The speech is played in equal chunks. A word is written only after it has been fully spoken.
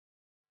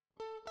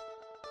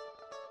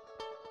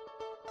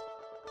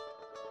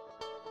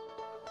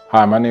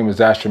Hi, my name is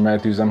Asher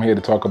Matthews. I'm here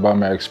to talk about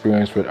my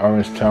experience with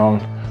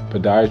Orangetown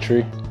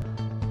Podiatry.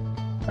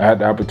 I had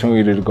the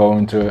opportunity to go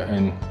into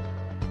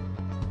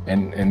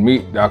and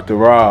meet Dr.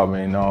 Rob,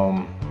 and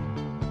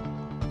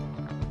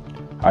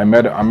I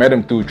met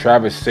him through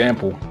Travis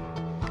Sample,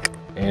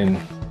 and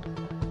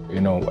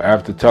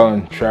after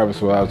telling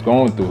Travis what I was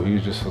going through, he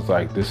just was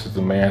like, "This is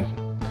the man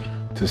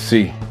to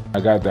see."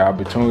 I got the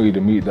opportunity to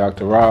meet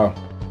Dr. Rob,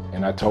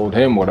 and I told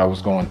him what I was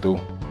going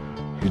through.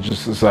 He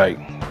just was like,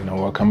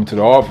 "Well, come to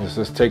the office,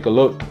 let's take a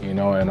look," and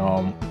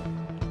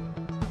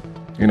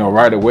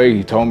right away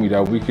he told me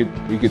that we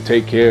could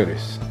take care of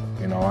this.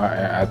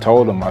 I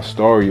told him my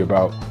story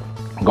about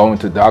going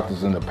to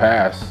doctors in the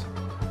past,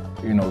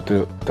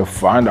 to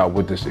find out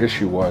what this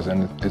issue was,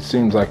 and it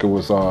seems like it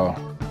was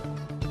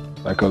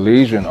like a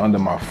lesion under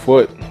my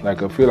foot.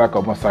 Like I feel like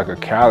almost like a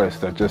callus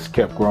that just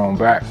kept growing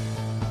back,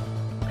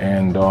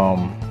 and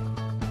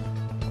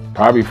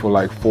probably for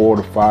like 4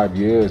 to 5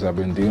 years I've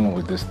been dealing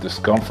with this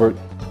discomfort.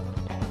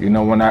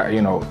 When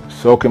I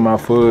soaking my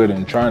foot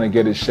and trying to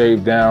get it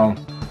shaved down,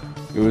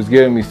 it was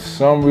giving me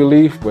some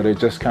relief, but it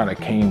just kind of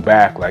came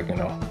back like in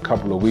a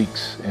couple of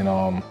weeks. And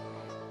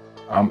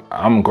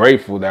I'm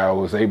grateful that I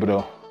was able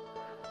to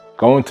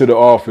go into the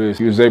office.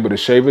 He was able to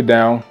shave it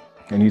down,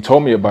 and he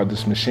told me about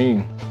this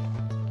machine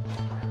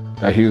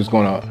that he was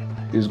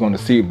gonna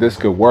see if this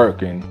could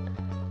work, and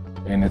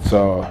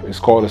it's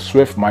called a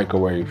Swift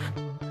microwave.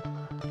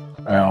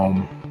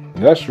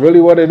 That's really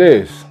what it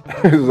is.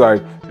 It's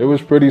like, it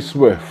was pretty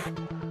swift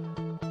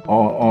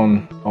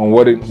on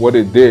what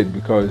it did,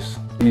 because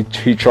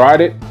he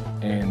tried it,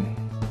 and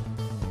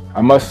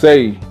I must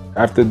say,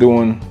 after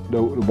doing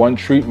the one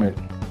treatment,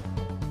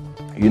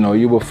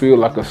 you will feel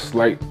like a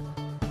slight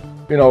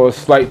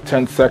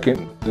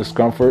 10-second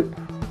discomfort.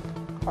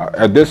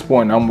 At this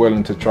point, I'm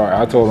willing to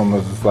try. I told him,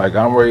 it's like,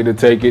 I'm ready to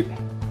take it.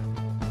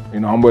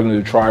 I'm willing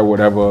to try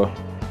whatever,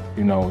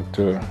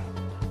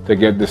 to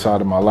get this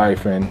out of my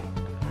life,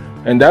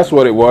 and that's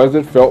what it was.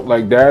 It felt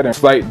like that, and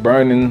slight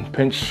burning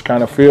pinch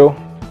kind of feel.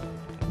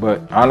 But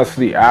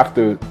honestly,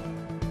 after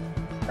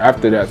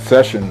that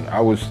session, I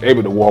was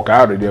able to walk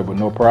out of there with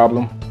no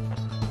problem.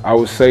 I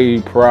would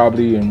say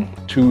probably in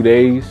 2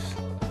 days,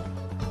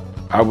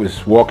 I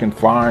was walking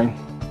fine.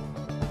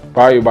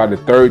 Probably by the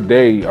third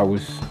day,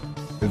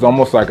 it's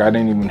almost like I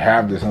didn't even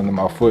have this under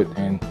my foot,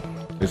 and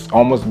it's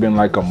almost been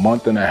like a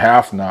month and a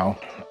half now.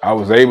 I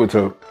was able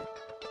to,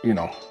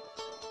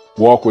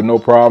 walk with no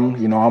problem.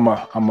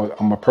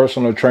 I'm a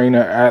personal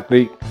trainer,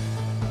 athlete,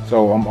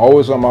 so I'm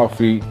always on my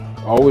feet,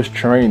 always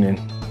training.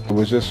 It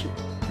was just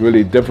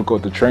really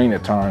difficult to train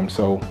at times.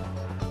 So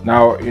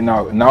now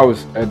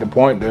it's at the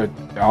point that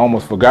I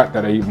almost forgot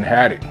that I even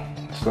had it.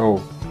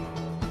 So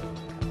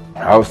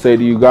I would say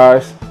to you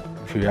guys,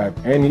 if you have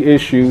any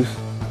issues,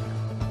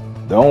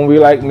 don't be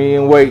like me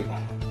and wait.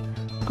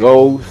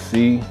 Go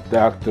see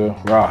Dr.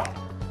 Ra.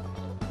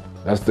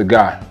 That's the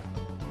guy.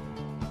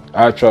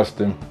 I trust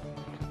him,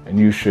 and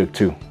you should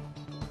too.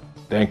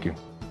 Thank you.